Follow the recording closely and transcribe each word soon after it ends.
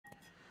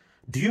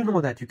Do you know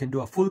that you can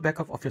do a full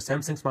backup of your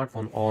Samsung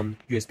smartphone on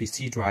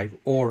USB-C drive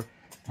or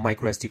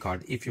micro SD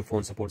card if your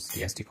phone supports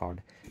the SD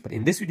card? But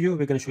in this video,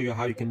 we're going to show you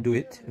how you can do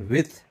it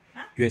with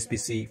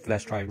USB-C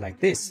flash drive like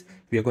this.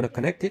 We are going to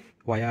connect it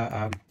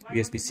via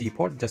USB-C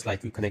port, just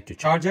like you connect your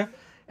charger,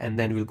 and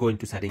then we'll go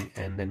into setting,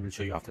 and then we'll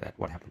show you after that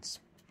what happens.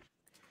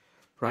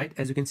 Right,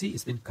 as you can see,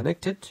 it's been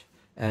connected,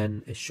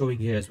 and it's showing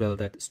here as well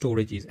that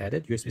storage is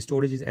added, USB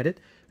storage is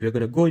added. We're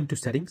going to go into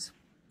settings,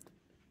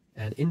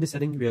 and in the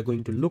setting we are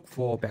going to look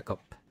for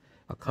backup,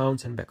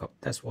 accounts and backup.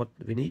 That's what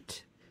we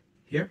need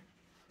here.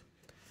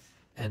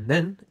 And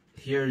then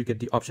here you get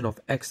the option of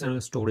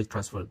external storage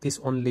transfer. This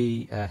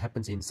only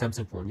happens in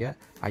Samsung phone. Yeah,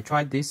 I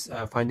tried this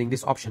finding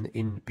this option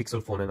in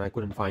Pixel phone and I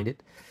couldn't find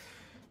it,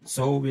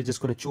 so we're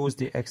just going to choose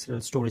the external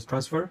storage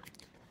transfer.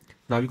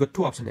 Now you got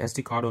two options,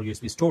 SD card or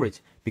USB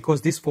storage.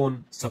 Because this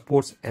phone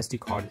supports SD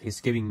card, it's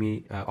giving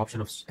me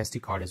option of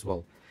SD card as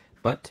well,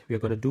 but we're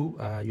going to do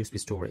USB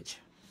storage.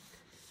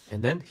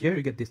 And then here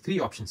you get the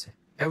three options: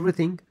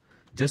 everything,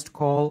 just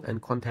call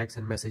and contacts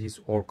and messages,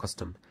 or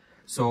custom.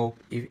 So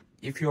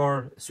if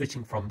you're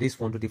switching from this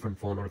phone to different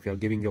phone, or if you're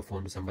giving your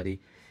phone to somebody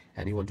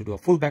and you want to do a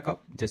full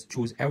backup, just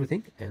choose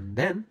everything and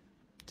then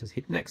just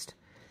hit next,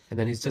 and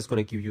then it's just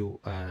going to give you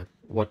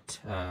what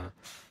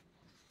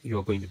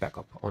you're going to back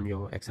up on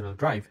your external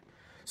drive.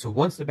 So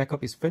once the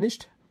backup is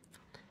finished,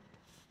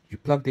 you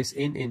plug this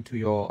into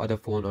your other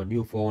phone or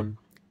new phone,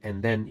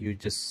 and then you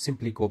just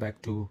simply go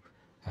back to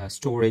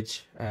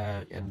storage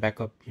and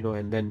backup,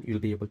 and then you'll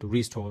be able to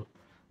restore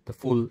the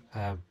full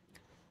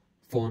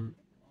phone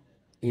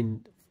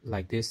in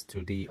like this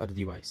to the other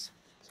device.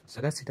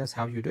 So that's it. That's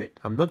how you do it.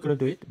 I'm not going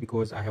to do it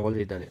because I have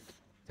already done it.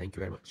 Thank you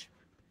very much.